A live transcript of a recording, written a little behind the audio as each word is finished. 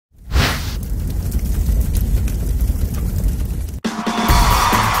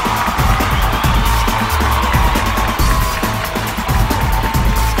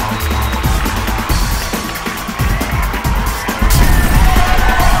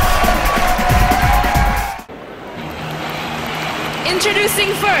Introducing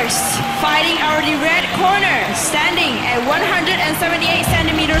first, fighting out of the red corner, standing at 178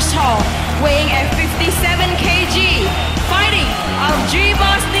 centimeters tall, weighing at 57 kg, fighting out of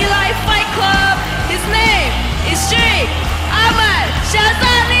G-Boss Nilai Fight Club. His name is Sheikh, Ahmad,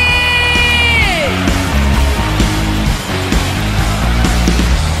 Syazani!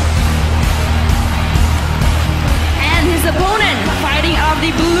 And his opponent, fighting out of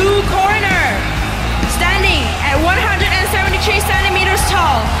the blue corner, standing at 173 centimeters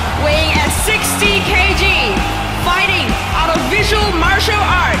tall, weighing at 60 kg, fighting out of visual martial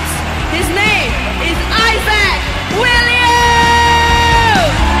arts. His name is Isaac William!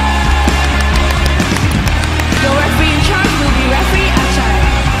 Your referee in charge will be referee Ahmad.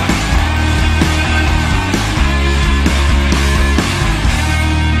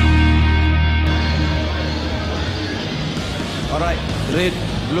 Alright, red,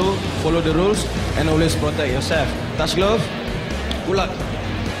 blue, follow the rules and always protect yourself. Touch glove, pull up.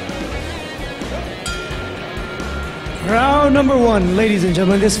 Round number one, ladies and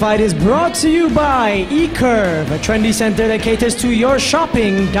gentlemen, this fight is brought to you by eCurve, a trendy center that caters to your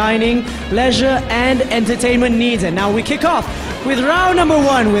shopping, dining, leisure, and entertainment needs. And now we kick off with round number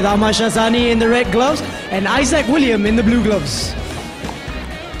one with Ahmad Syazani in the red gloves and Isaac William in the blue gloves.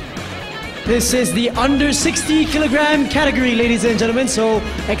 This is the under 60 kilogram category, ladies and gentlemen, so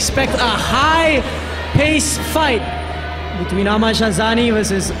expect a high-paced fight between Ahmad Syazani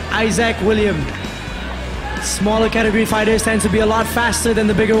versus Isaac William. Smaller category fighters tend to be a lot faster than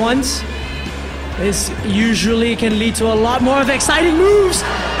the bigger ones. This usually can lead to a lot more of exciting moves.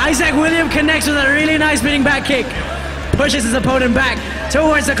 Isaac William connects with a really nice spinning back kick. Pushes his opponent back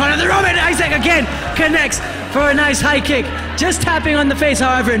towards the corner of the room, and Isaac again connects for a nice high kick. Just tapping on the face,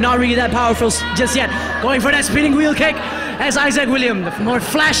 however, not really that powerful just yet. Going for that spinning wheel kick as Isaac William, the more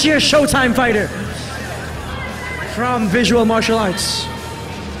flashier Showtime fighter from visual martial arts.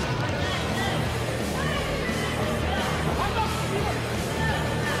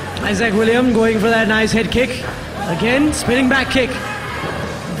 Isaac William going for that nice head kick. Again, spinning back kick.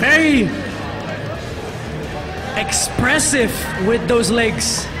 Very expressive with those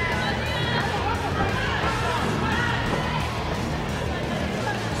legs.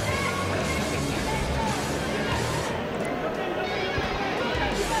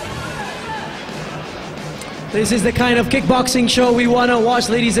 This is the kind of kickboxing show we want to watch,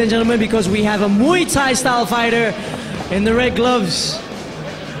 ladies and gentlemen, because we have a Muay Thai style fighter in the red gloves,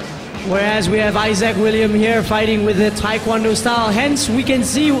 whereas we have Isaac William here fighting with the Taekwondo style. Hence, we can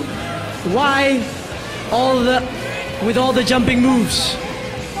see why with all the jumping moves.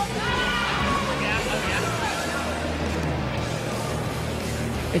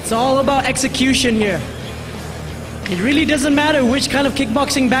 It's all about execution here. It really doesn't matter which kind of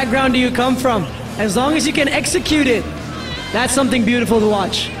kickboxing background do you come from. As long as you can execute it, that's something beautiful to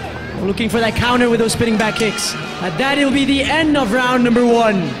watch. We're looking for that counter with those spinning back kicks. At that, it'll be the end of round number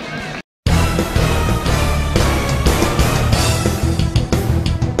one.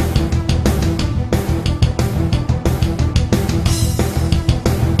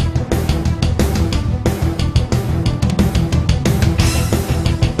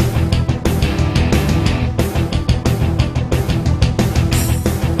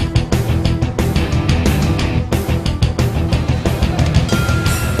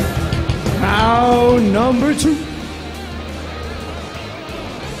 Number two.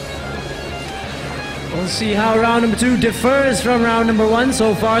 We'll see how round number two differs from round number one.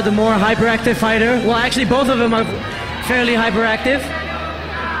 So far, the more hyperactive fighter. Well, actually, both of them are fairly hyperactive.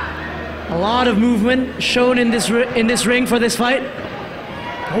 A lot of movement shown in this ring for this fight.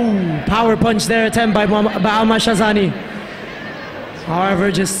 Oh, power punch there attempt by Ahmad Syazani.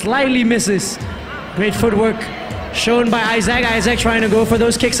 However, just slightly misses. Great footwork shown by Isaac. Isaac trying to go for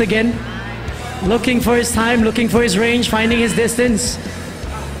those kicks again. Looking for his time, looking for his range, finding his distance.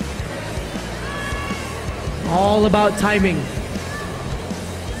 All about timing.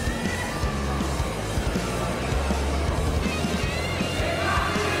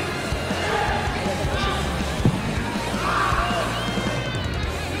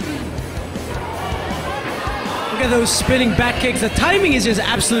 Look at those spinning back kicks. The timing is just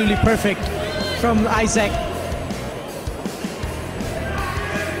absolutely perfect from Isaac.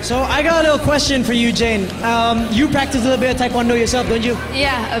 So I got a little question for you, Jane. You practice a little bit of Taekwondo yourself, don't you?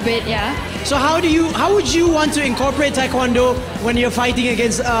 Yeah, a bit, yeah. So how would you want to incorporate Taekwondo when you're fighting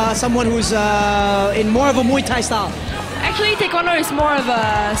against someone who's in more of a Muay Thai style? Actually, Taekwondo is more of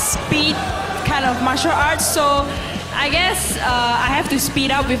a speed kind of martial arts, so I guess I have to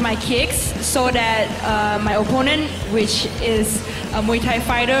speed up with my kicks so that my opponent, which is a Muay Thai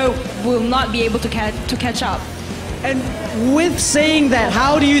fighter, will not be able to catch up. And with saying that,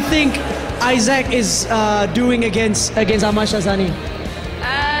 how do you think Isaac is doing against Ahmad Syazani?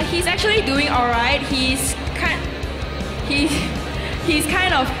 He's actually doing all right. He's kind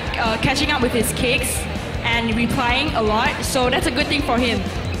of catching up with his kicks and replying a lot, so that's a good thing for him.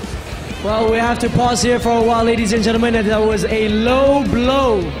 Well, we have to pause here for a while, ladies and gentlemen, and that was a low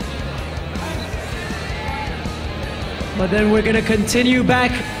blow. But then we're gonna continue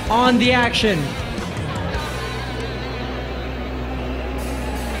back on the action.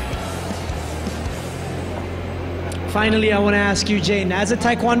 Finally, I want to ask you, Jane, as a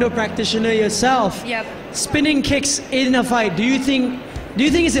Taekwondo practitioner yourself, Yep. spinning kicks in a fight, do you think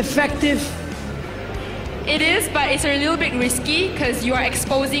it's effective? It is, but it's a little bit risky because you are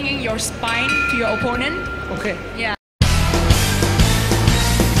exposing your spine to your opponent. Okay. Yeah.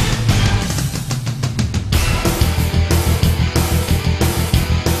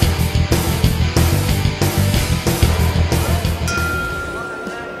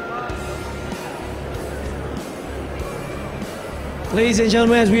 Ladies and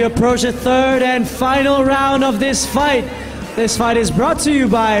gentlemen, as we approach the third and final round of this fight is brought to you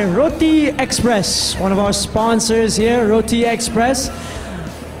by Roti Express, one of our sponsors here, Roti Express.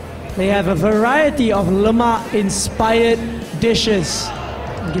 They have a variety of lemak-inspired dishes,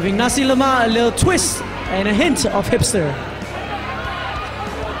 giving nasi lemak a little twist and a hint of hipster.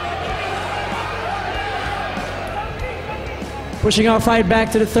 Pushing our fight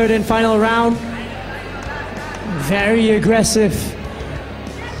back to the third and final round. Very aggressive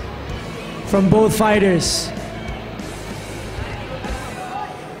from both fighters.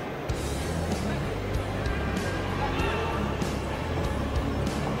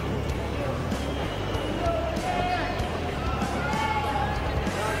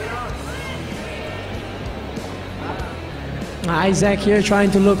 Isaac here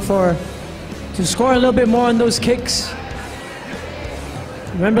trying to look to score a little bit more on those kicks.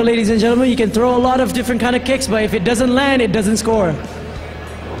 Remember, ladies and gentlemen, you can throw a lot of different kind of kicks, but if it doesn't land, it doesn't score.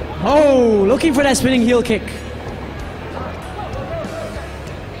 Oh, looking for that spinning heel kick.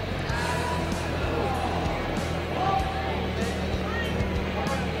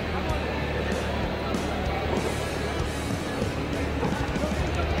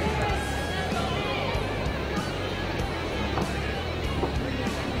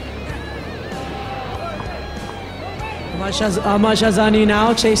 Ahmad Syazani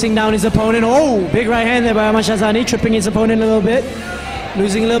now chasing down his opponent. Oh, big right hand there by Ahmad Syazani, tripping his opponent a little bit,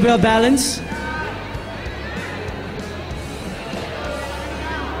 losing a little bit of balance.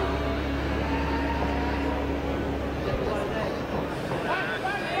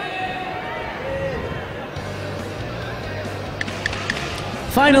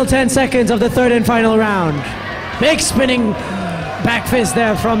 Final 10 seconds of the third and final round. Big spinning back fist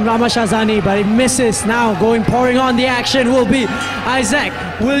there from Ahmad Syazani, but he misses. Now pouring on the action will be Isaac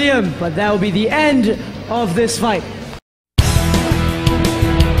William, but that will be the end of this fight.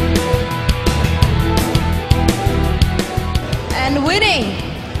 And winning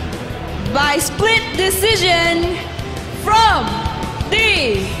by split decision from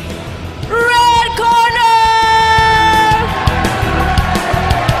the red corner,